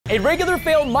A regular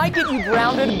fail might get you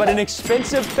grounded, but an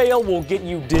expensive fail will get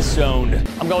you disowned.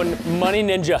 I'm going Money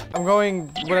Ninja. I'm going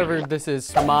whatever this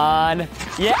is. Come on.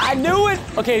 Yeah, I knew it.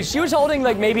 Okay, she was holding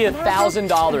like maybe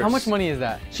 $1,000. How much money is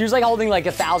that? She was like holding like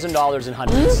 $1,000 in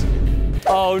hundreds.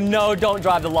 Oh no, don't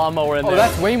drive the lawnmower in there. Oh,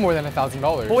 that's way more than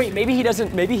 $1,000. Oh, wait, maybe he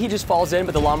doesn't, maybe he just falls in,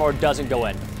 but the lawnmower doesn't go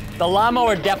in. The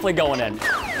lawnmower definitely going in.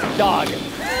 Dog.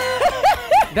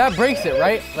 That breaks it,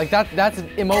 right? Like that's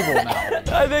immobile now.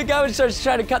 I think I was just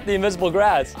trying to cut the invisible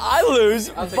grass. I lose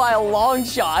by a long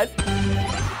shot.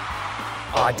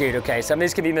 Oh, dude, okay, some of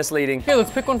these can be misleading. Here,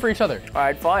 let's pick one for each other. All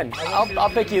right, fine. I'll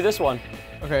pick you this one.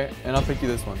 Okay, and I'll pick you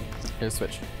this one. Here,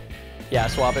 switch. Yeah,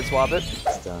 swap it, swap it.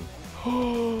 It's done.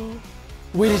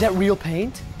 Wait, is that real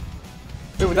paint?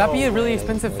 Wait, would that be a really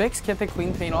expensive fix? Can't they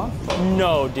clean paint off?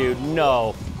 No, dude,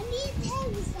 no.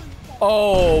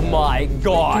 Oh my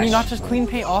gosh. Can you not just clean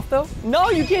paint off though? No,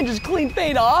 you can't just clean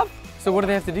paint off. So what do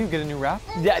they have to do? Get a new wrap?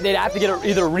 Yeah, they'd have to get it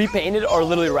either repainted or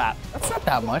literally wrapped. That's not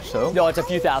that much though. No, it's a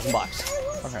few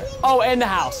 $1,000. Okay. Oh, and the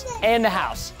house, and the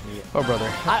house. Yeah. Oh, brother.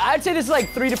 I'd say this is like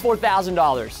 $3,000 to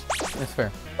 $4,000. That's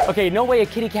fair. Okay, no way a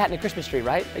kitty cat and a Christmas tree,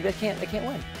 right? Like they can't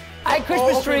win.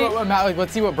 Christmas tree. Matt, like,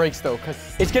 let's see what breaks though,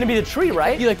 cause it's gonna be the tree,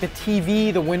 right? Be like the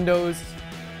TV, the windows.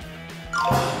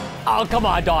 Oh, come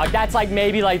on, dog. That's like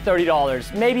maybe like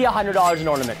 $30, maybe $100 in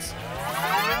ornaments.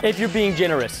 If you're being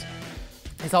generous.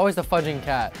 It's always the fudging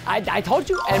cat. I told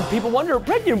you, and people wonder,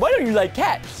 Brendan, why don't you like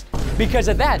cats? Because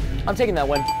of that. I'm taking that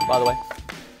one, by the way.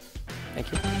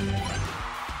 Thank you.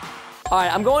 All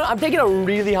right, I'm taking a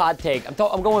really hot take.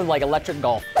 I'm going like electric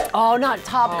golf. Oh, not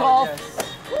Top Golf.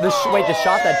 Yes. Wait, the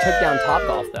shot that took down Top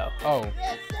Golf though. Oh.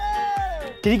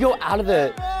 Did he go out of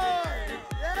the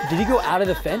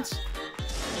fence?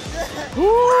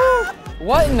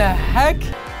 What in the heck?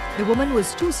 The woman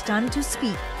was too stunned to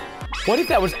speak. What if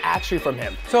that was actually from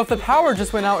him? So if the power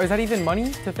just went out, is that even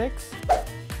money to fix?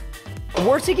 The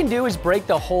worst he can do is break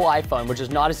the whole iPhone, which is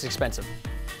not as expensive.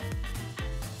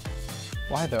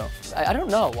 Why though? I don't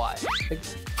know why.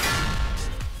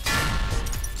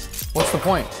 What's the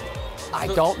point? I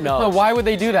don't know. No, why would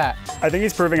they do that? I think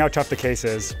he's proving how tough the case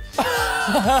is.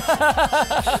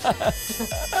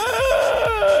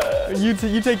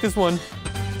 You take this one.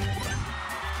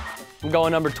 I'm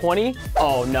going number 20.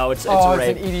 Oh no, it's a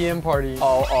rape. It's an EDM party.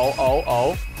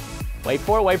 Oh. Wait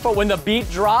for it, wait for it. When the beat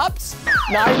drops,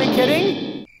 not even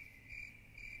kidding.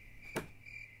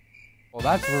 Well,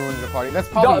 that's ruined the party. That's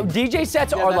probably. No, DJ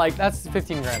sets are like. That's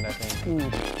 15 grand, I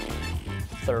think.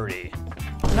 30.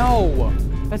 No,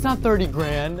 that's not 30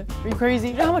 grand. Are you crazy?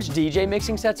 You know how much DJ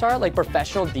mixing sets are? Like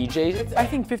professional DJs? I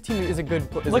think 15 is a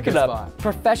good Look it up. Spot.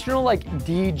 Professional like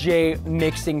DJ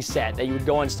mixing set that you would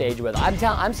go on stage with.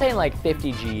 I'm saying like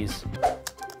 50 G's.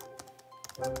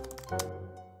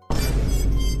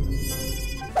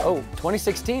 Oh,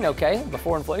 2016, okay,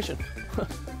 before inflation.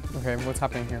 Okay, what's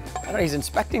happening here? I don't know, he's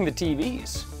inspecting the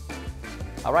TVs.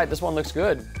 All right, this one looks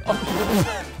good.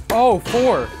 Oh,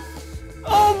 4.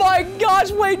 Oh my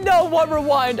gosh, wait, no, what,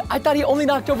 rewind? I thought he only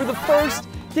knocked over the first.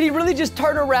 Did he really just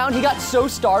turn around? He got so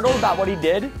startled about what he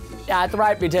did. That's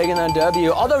right, be taking the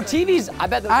W. Although TVs, I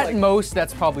bet at most,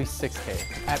 that's probably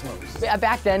 6K, at most.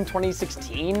 Back then,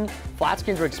 2016, flat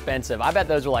screens were expensive. I bet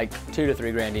those were like 2 to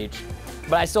 3 grand each.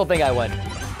 But I still think I win.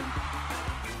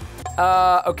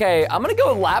 Okay, I'm gonna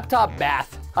go with laptop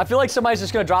bath. I feel like somebody's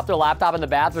just gonna drop their laptop in the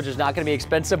bath, which is not gonna be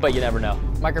expensive, but you never know.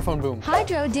 Microphone boom.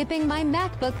 Hydro dipping my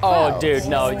MacBook Pro. Oh, dude,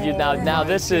 no, now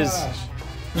this is,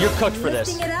 you're cooked for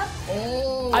this.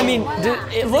 I mean,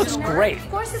 it looks great. Of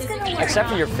course it's gonna work. Except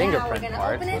for your fingerprint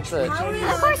part.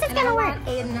 Of course it's gonna work.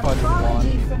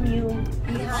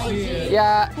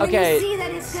 Yeah, okay. See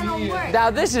that it's gonna work.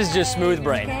 Now this is just smooth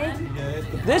brain.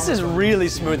 This is really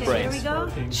smooth brains.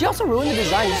 She also ruined the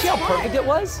design. You see how perfect it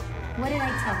was? What did I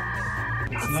tell her?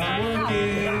 It's not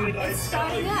working. It's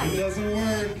starting up. It doesn't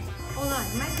work. Hold on,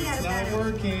 it might be out of It's not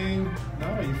working.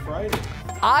 No, you fried it.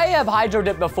 I have hydro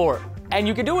dipped before, and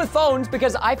you can do it with phones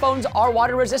because iPhones are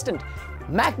water resistant.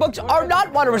 MacBooks are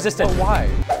not water resistant. But why?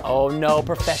 Oh no,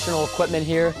 professional equipment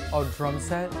here. Oh, drum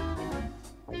set?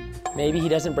 Maybe he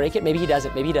doesn't break it, maybe he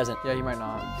doesn't, maybe he doesn't. Yeah, you might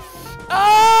not.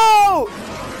 Oh!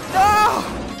 No!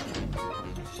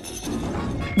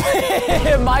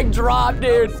 Mic drop,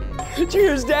 dude.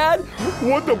 Cheers, Dad.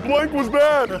 What the blank was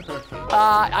that?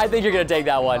 I think you're gonna take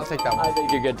that one. I'll take that one. I think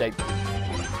you're gonna take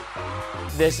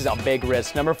This is a big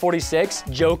risk. Number 46,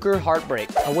 Joker Heartbreak.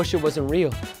 I wish it wasn't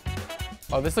real.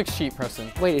 Oh, this looks cheap,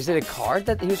 Preston. Wait, is it a card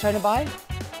that he was trying to buy?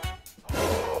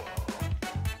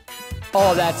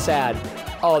 Oh, that's sad.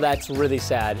 Oh, that's really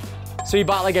sad. So he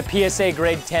bought like a PSA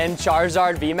grade 10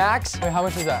 Charizard VMAX? Wait, how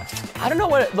much is that? I don't know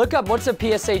look up, what's a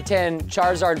PSA 10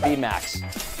 Charizard VMAX?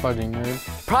 fudging, nerd.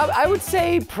 I would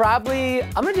say probably,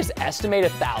 I'm gonna just estimate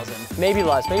 1,000. Maybe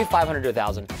less, maybe 500 to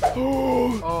 1,000.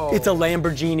 Oh. It's a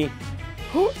Lamborghini.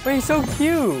 Wait, he's so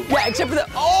cute. Yeah, except for the,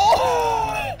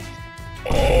 oh!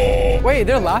 Wait,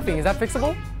 they're laughing. Is that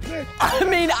fixable? I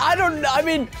mean, I don't know. I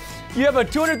mean, you have a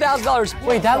 $200,000.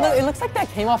 Wait, it looks like that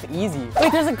came off easy.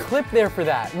 Wait, there's a clip there for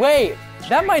that. Wait,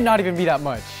 that might not even be that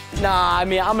much. Nah, I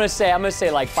mean, I'm gonna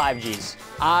say like 5 G's.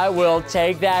 I will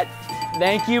take that.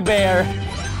 Thank you, Bear.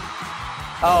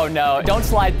 Oh no, don't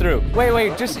slide through.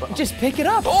 Wait, just pick it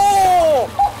up. Oh!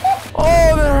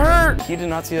 Oh, that hurt. He did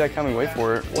not see that coming. Wait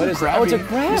for it. What is that? Oh, it's a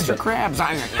crab. Mr. Krabs.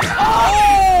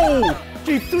 Oh!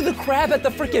 Dude, he threw the crab at the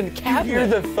freaking cabinet. Hear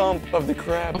the thump of the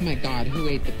crab. Oh my God, who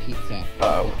ate the pizza?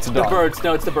 Oh, it's a The dog. birds.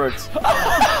 No, it's the birds.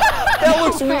 That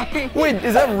looks weird. Wait,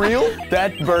 is that real?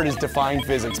 That bird is defying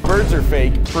physics. Birds are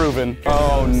fake, proven.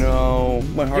 Oh no,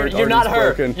 my heart. You're not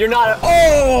her. Broken. You're not.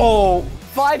 Oh!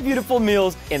 5 beautiful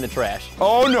meals in the trash.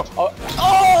 Oh no.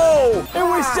 Oh! It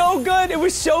was so good. It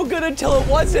was so good until it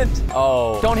wasn't.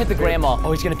 Oh. Don't hit the grandma.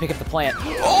 Oh, he's gonna pick up the plant.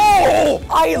 Oh!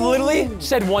 I literally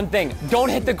said one thing. Don't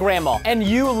hit the grandma. And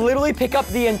you literally pick up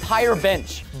the entire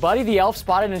bench. Buddy the Elf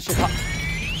spotted in Chicago.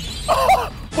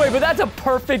 Wait, but that's a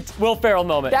perfect Will Ferrell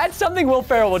moment. That's something Will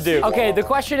Ferrell would do. Okay, the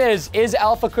question is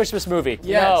Elf a Christmas movie?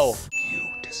 Yes. No. You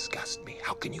disgust me.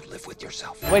 How can you live with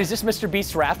yourself? Wait, is this Mr.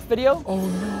 Beast's raft video? Oh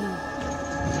no.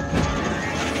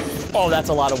 Oh, that's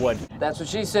a lot of wood. That's what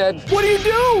she said. What do you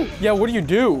do? Yeah, what do you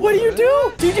do? What do you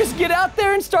do? Do you just get out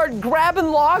there and start grabbing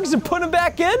logs and put them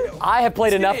back in? I have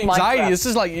played enough Anxiety. Minecraft. This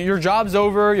is like your job's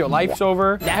over, your life's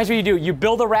over. That's what you do. You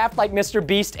build a raft like Mr.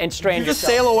 Beast and strand You just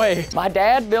yourself. sail away. My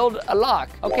dad built a lock.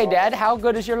 Okay, Dad, how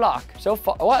good is your lock? So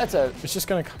far, what? It's just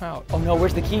gonna come out. Oh no,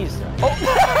 where's the keys?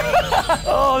 Oh,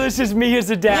 oh, this is me as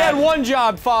a dad. You had one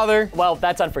job, father. Well,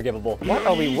 that's unforgivable. What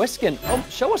are we whisking? Oh,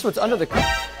 show us what's under the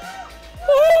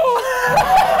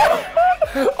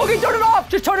Okay, turn it off.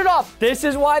 Just turn it off. This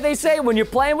is why they say when you're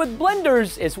playing with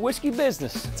blenders, it's risky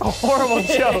business. It's a horrible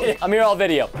joke. I'm here all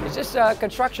video. It's just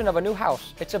construction of a new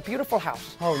house. It's a beautiful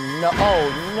house. Oh no, oh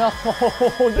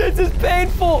no. This is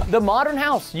painful. The modern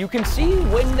house. You can see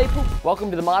when they poop. Welcome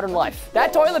to the modern life.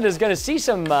 That toilet is gonna see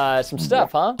some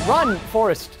stuff, huh? Run,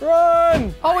 Forrest.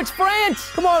 Run. Oh, it's France.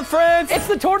 Come on, France. It's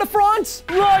the Tour de France.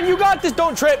 Run, you got this.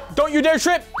 Don't trip. Don't you dare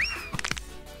trip.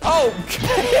 Oh.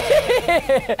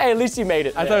 Hey, at least you made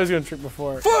it. I thought I was gonna trip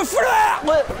before.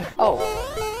 Oh.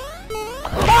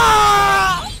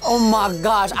 Ah! Oh my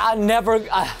gosh, I never.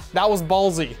 That was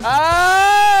ballsy.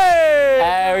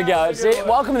 There we go. See,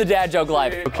 welcome to the dad joke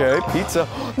life. Okay, pizza.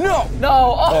 No.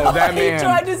 No. Oh, that man. He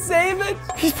tried to save it.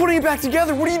 He's putting it back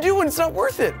together. What are you doing? It's not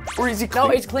worth it. Or is he? No,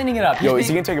 he's cleaning it up. Yo, is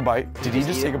he gonna take a bite? Did he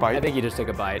just take a bite? I think he just took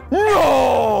a bite.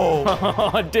 No!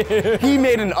 Oh, dude. He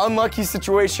made an unlucky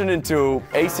situation into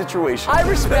a situation. I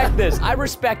respect this. I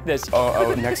respect this.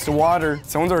 Oh, next to water.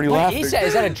 Someone's already laughing. Isa,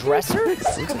 is that a dresser?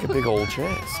 Looks like a big old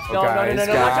chest. No, guys,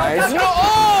 no. guys. No.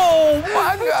 Oh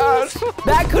my gosh!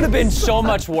 That could have been so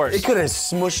much worse. It could have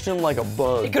smushed him like a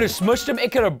bug. It could have smushed him.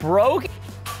 It could have broke.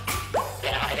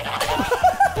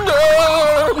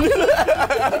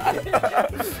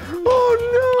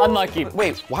 Oh no! Unlucky.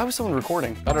 Wait, why was someone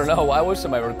recording? I don't know. Why was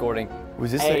somebody recording?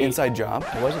 Was this an inside job?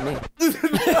 It wasn't me.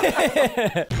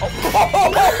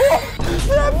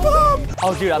 That pump!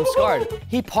 Oh, dude, I'm scarred.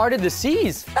 He parted the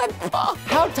seas.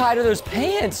 How tight are those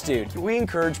pants, dude? We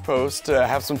encourage Post to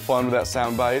have some fun with that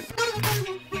soundbite.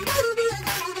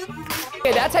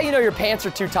 Okay, that's how you know your pants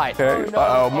are too tight. Okay.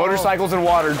 Oh, no. Motorcycles and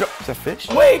water. Go. Is that fish?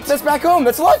 Wait! That's back home.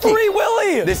 That's lucky. Free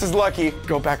Willy! This is lucky.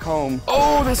 Go back home.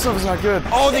 Oh, that stuff is not good.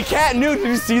 Oh, the cat knew. Did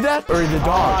you see that? Or the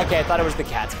dog? Okay, I thought it was the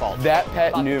cat's fault. That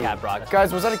pet Not the knew. cat brought it.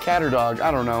 Guys, was that a cat or dog?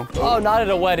 I don't know. Oh, not at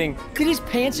a wedding. Did his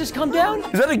pants just come down?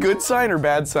 Is that a good sign or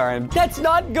bad sign? That's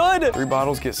not good. 3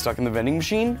 bottles get stuck in the vending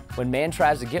machine? When man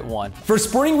tries to get one. For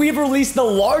spring, we've released the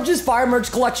largest fire merch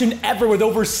collection ever with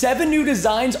over 7 new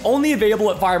designs only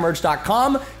available at firemerch.com.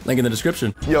 Link in the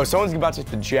description. Yo, someone's about to hit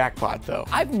the jackpot, though.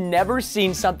 I've never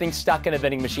seen something stuck in a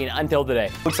vending machine until today.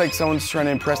 Looks like someone's trying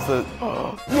to impress the...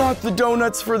 not the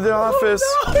donuts for the office.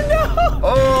 Oh, no.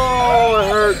 Oh, it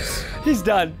hurts. He's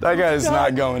done. That guy's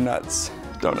not going nuts.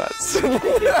 Donuts.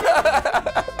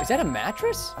 Is that a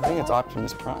mattress? I think it's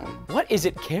Optimus Prime. What is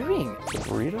it carrying? It's a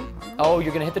burrito? Oh,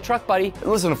 you're gonna hit the truck, buddy.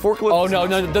 Listen, a forklift. Oh, no,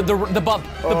 the bump,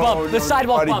 the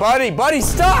sidewalk bump. Buddy,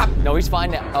 stop! No, he's fine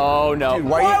now. Oh, no. Dude,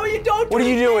 why are you don't? What are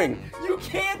you doing? You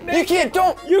can't make You can't,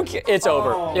 don't. You can't. It's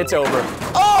over. It's over.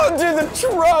 Oh, dude, the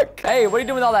truck. Hey, what are you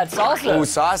doing with all that salsa? Oh,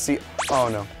 saucy. Oh,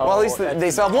 no. Oh, well, at least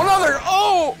they still have one other.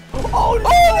 Oh! Oh, no.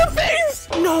 Oh, the face!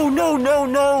 No.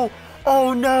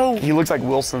 Oh, no. He looks like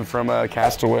Wilson from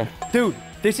Castaway. Dude,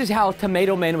 This is how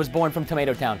Tomato Man was born from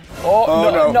Tomato Town. Oh,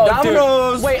 no.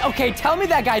 Dominoes! Dude. Wait, okay, tell me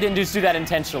that guy didn't just do that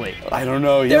intentionally. I don't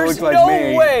know. He There's looked like no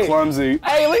me. way. Clumsy.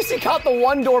 Hey, at least he caught the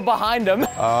one door behind him.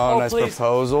 Oh, nice please.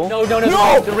 proposal. No,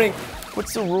 the ring.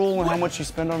 What's the rule on how much you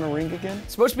spend on a ring again?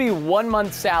 It's supposed to be 1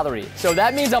 month's salary. So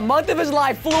that means a month of his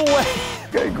life flew away.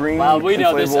 Okay, green. Well, we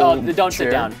know this. Oh, don't sit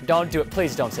chair. down. Don't do it.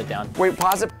 Please don't sit down. Wait,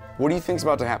 pause it. What do you think's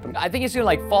about to happen? I think it's gonna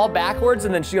like fall backwards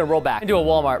and then she's gonna roll back. Do a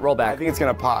Walmart roll I back. think it's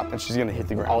gonna pop and she's gonna hit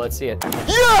the ground. Oh, let's see it.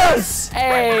 Yes!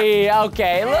 Hey,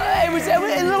 okay. It was a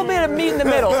little bit of meat in the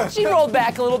middle. She rolled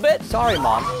back a little bit. Sorry,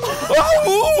 Mom.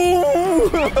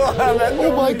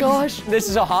 Oh my gosh. This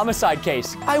is a homicide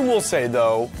case. I will say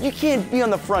though, you can't be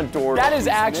on the front door. That is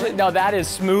actually, no, that is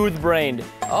smooth-brained.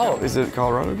 Oh. Is it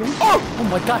Colorado again? Oh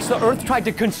my gosh, the earth tried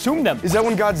to consume them. Is that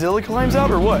when Godzilla climbs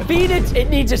out or what? Feed it, it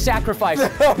needs a sacrifice.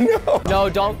 Oh no. No,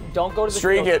 don't go to the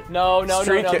Streak field. it. No.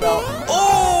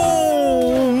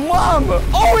 Oh, Mama.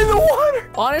 Oh, in the water.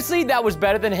 Honestly, that was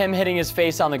better than him hitting his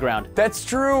face on the ground. That's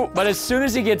true. But as soon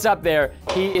as he gets up there,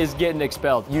 he is getting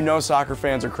expelled. You know soccer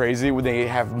fans are crazy when they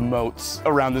have moats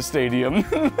around the stadium.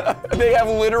 They have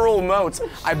literal moats.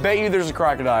 I bet you there's a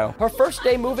crocodile. Her first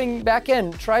day moving back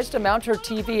in, tries to mount her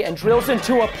TV and drills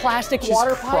into a plastic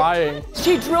water pipe. Crying.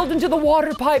 She drilled into the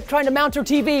water pipe trying to mount her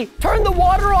TV. Turn the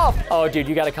water off. Oh, dude,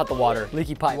 you gotta cut the water.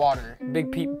 Leaky pipe. Water. Big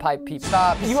pipe.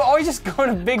 Stop. You always just go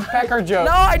to big pecker joke.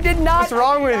 No, I did not. What's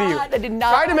wrong with you? I did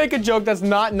not. Try to make a joke that's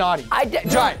not naughty. I did.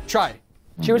 Try.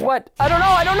 She was what? I don't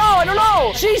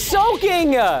know. She's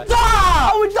soaking.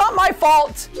 Ah! Oh, it's not my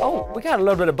fault. Oh, we got a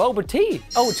little bit of boba tea.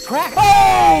 Oh, it's cracked.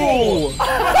 Oh!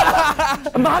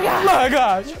 My God. My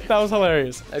gosh, that was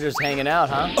hilarious. They're just hanging out,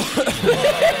 huh?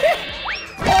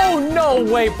 Oh, no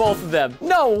way, both of them.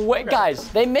 No way. Guys,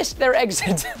 they missed their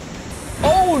exit.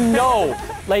 Oh, no.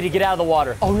 Lady, get out of the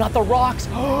water. Oh, not the rocks.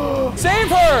 Save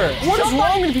her! What is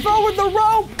wrong with you? Throw with the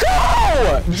rope.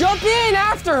 Go! Jump in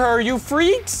after her, you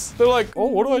freaks! They're like, oh,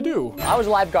 what do I do? I was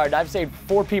a lifeguard. I've saved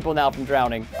 4 people now from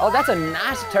drowning. Oh, that's a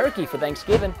nice turkey for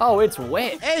Thanksgiving. Oh, it's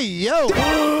wet. Hey, yo.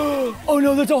 Oh,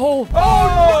 no, there's a hole.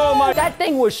 Oh, my. That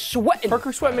thing was sweating.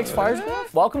 Perker sweat makes fires go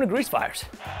off? Welcome to Grease Fires.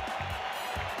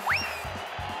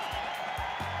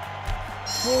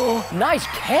 Nice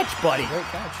catch, buddy. Great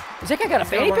catch. Is that guy got a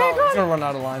fanny pack He's on? gonna run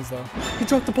out of lines, though. He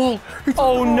dropped the ball.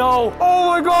 Oh, no. Oh,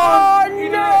 my God. Oh,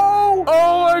 no.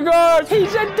 Oh, my gosh.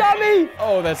 He's a dummy.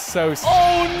 Oh, that's so sick.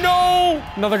 Oh, no.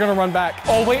 Now they're gonna run back.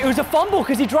 Oh, wait, it was a fumble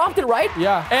because he dropped it, right?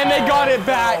 Yeah. And they got it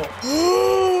back.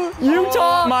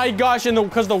 Utah. My gosh, and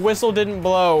because the whistle didn't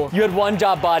blow. You had one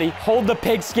job, buddy. Hold the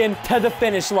pigskin to the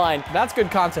finish line. That's good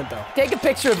content, though. Take a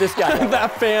picture of this guy.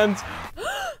 That fan's.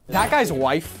 That guy's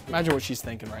wife, imagine what she's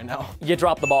thinking right now. You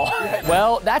dropped the ball.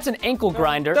 Well, that's an ankle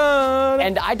grinder.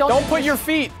 And I don't put your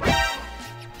feet.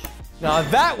 Now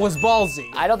that was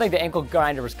ballsy. I don't think the ankle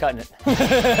grinder was cutting it.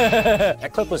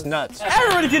 That clip was nuts.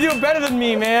 Everybody can do it better than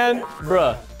me, man.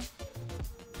 Bruh.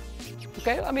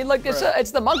 Okay, I mean, look,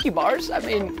 it's the monkey bars. I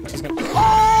mean,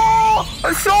 oh,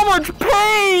 so much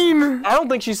pain. I don't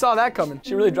think she saw that coming.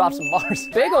 She really dropped some bars.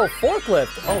 Big old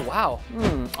forklift. Oh, wow.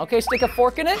 Okay, stick a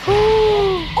fork in it.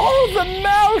 Oh, the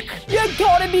milk. You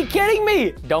gotta be kidding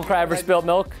me. Don't cry over spilled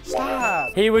milk.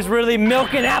 Stop. He was really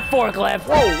milking that forklift.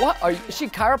 Whoa, what? Is she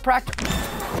chiropractor?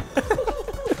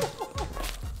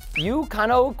 You,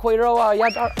 Kano, Quairo,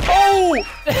 Yadar. Oh!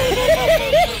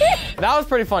 That was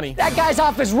pretty funny. That guy's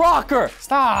off his rocker.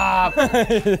 Stop.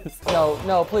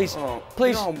 No, please.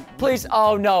 Please.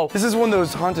 Oh, no. This is one of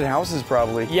those haunted houses,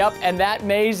 probably. Yep, and that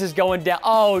maze is going down.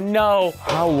 Oh, no.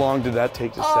 How long did that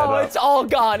take to set Oh, up? it's all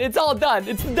gone. It's all done.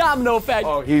 It's the domino effect.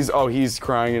 Oh, he's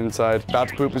crying inside, about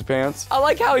to poop his pants. I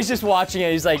like how he's just watching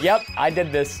it. He's like, yep, I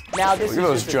did this. Now this Look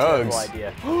at is those just a terrible jugs.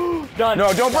 idea. Done.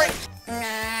 No, don't break.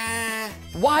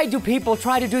 Why do people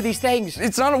try to do these things?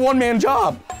 It's not a one-man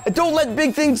job. Don't let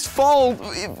big things fall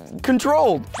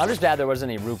controlled. I'm just glad there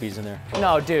wasn't any rupees in there.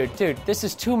 No, dude, this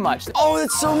is too much. Oh,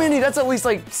 that's so many. That's at least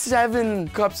like 7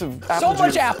 cups of apple So juice.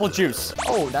 much apple juice.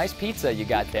 Oh, nice pizza you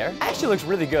got there. Actually looks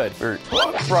really good. Bro.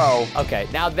 Okay,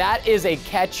 now that is a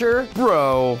catcher.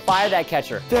 Bro. Fire that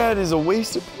catcher. That is a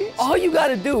waste of pizza. All you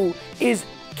gotta do is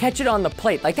catch it on the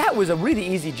plate. Like, that was a really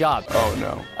easy job. Oh,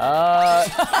 no.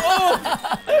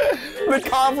 The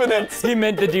confidence. He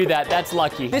meant to do that. That's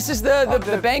lucky. This is the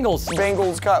Bengals.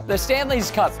 Bengals cup. The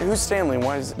Stanley's cup. Who's Stanley?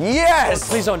 Why is it? Yes!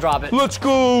 Please don't drop it. Let's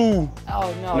go.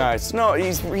 Oh, no. Nice. No,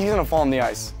 he's gonna fall on the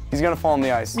ice. He's gonna fall on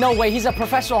the ice. No way, he's a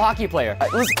professional hockey player.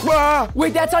 Let's,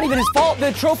 Wait, that's not even his fault.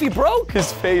 The trophy broke?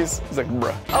 His face is like,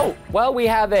 bruh. Oh, well, we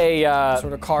have a,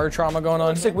 Sort of car trauma going on.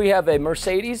 looks like we have a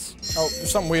Mercedes. Oh,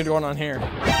 there's something weird going on here.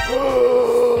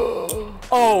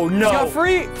 Oh no. He got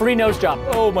free. Free nose job.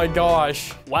 Oh my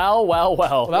gosh. Well. Well,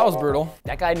 that was brutal.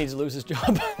 That guy needs to lose his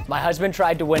job. My husband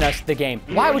tried to win us the game.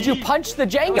 Why would you punch the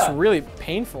Jenga? It's really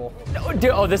painful. No,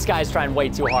 dude, oh, this guy's trying way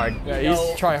too hard. Yeah,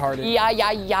 he's try harder.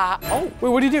 Yeah. Oh, Wait,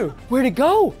 what did he do? where'd it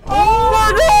go? Oh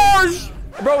my gosh!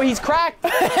 Bro, he's cracked.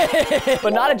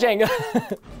 But not a Jenga.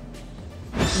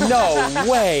 No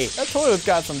way. That toilet's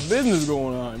got some business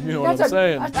going on. You know what I'm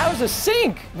saying? That was a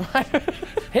sink.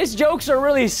 His jokes are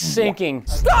really sinking.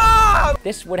 Stop!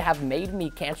 This would have made me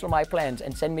cancel my plans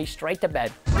and send me straight to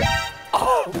bed.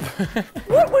 Oh!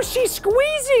 What was she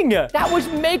squeezing? That was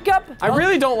makeup? I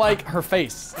really don't like her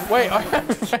face. Wait,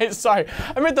 sorry.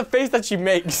 I meant the face that she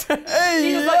makes.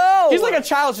 Hey, She's like a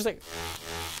child. She's like...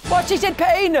 What? She said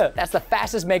pain. That's the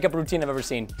fastest makeup routine I've ever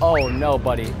seen. Oh no,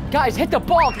 buddy. Guys, hit the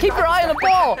ball. Keep your eye on the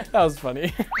ball. That was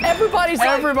funny.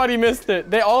 Everybody missed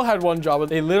it. They all had one job, but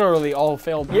they literally all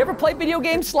failed. You ever play video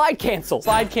games? Slide cancel.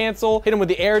 Slide cancel. Hit him with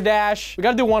the air dash. We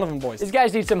gotta do one of them, boys. These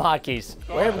guys need some hotkeys.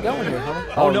 Where are we going here,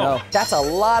 homie? Oh no. That's a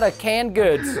lot of canned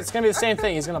goods. It's gonna be the same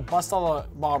thing. He's gonna bust all the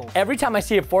bottles. Every time I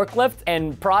see a forklift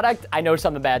and product, I know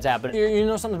something bad's happening. You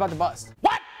know something's about to bust.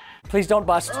 What? Please don't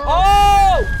bust.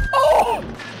 Oh!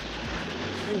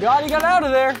 Thank God he got out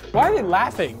of there. Why are they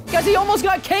laughing? Because he almost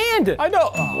got canned. I know.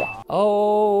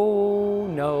 Oh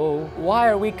no. Why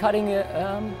are we cutting it?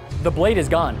 The blade is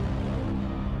gone.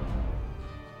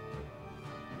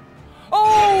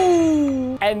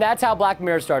 Oh! And that's how Black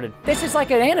Mirror started. This is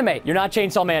like an anime. You're not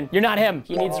Chainsaw Man. You're not him.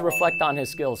 He needs to reflect on his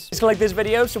skills. Just like this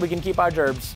video so we can keep our gerbs.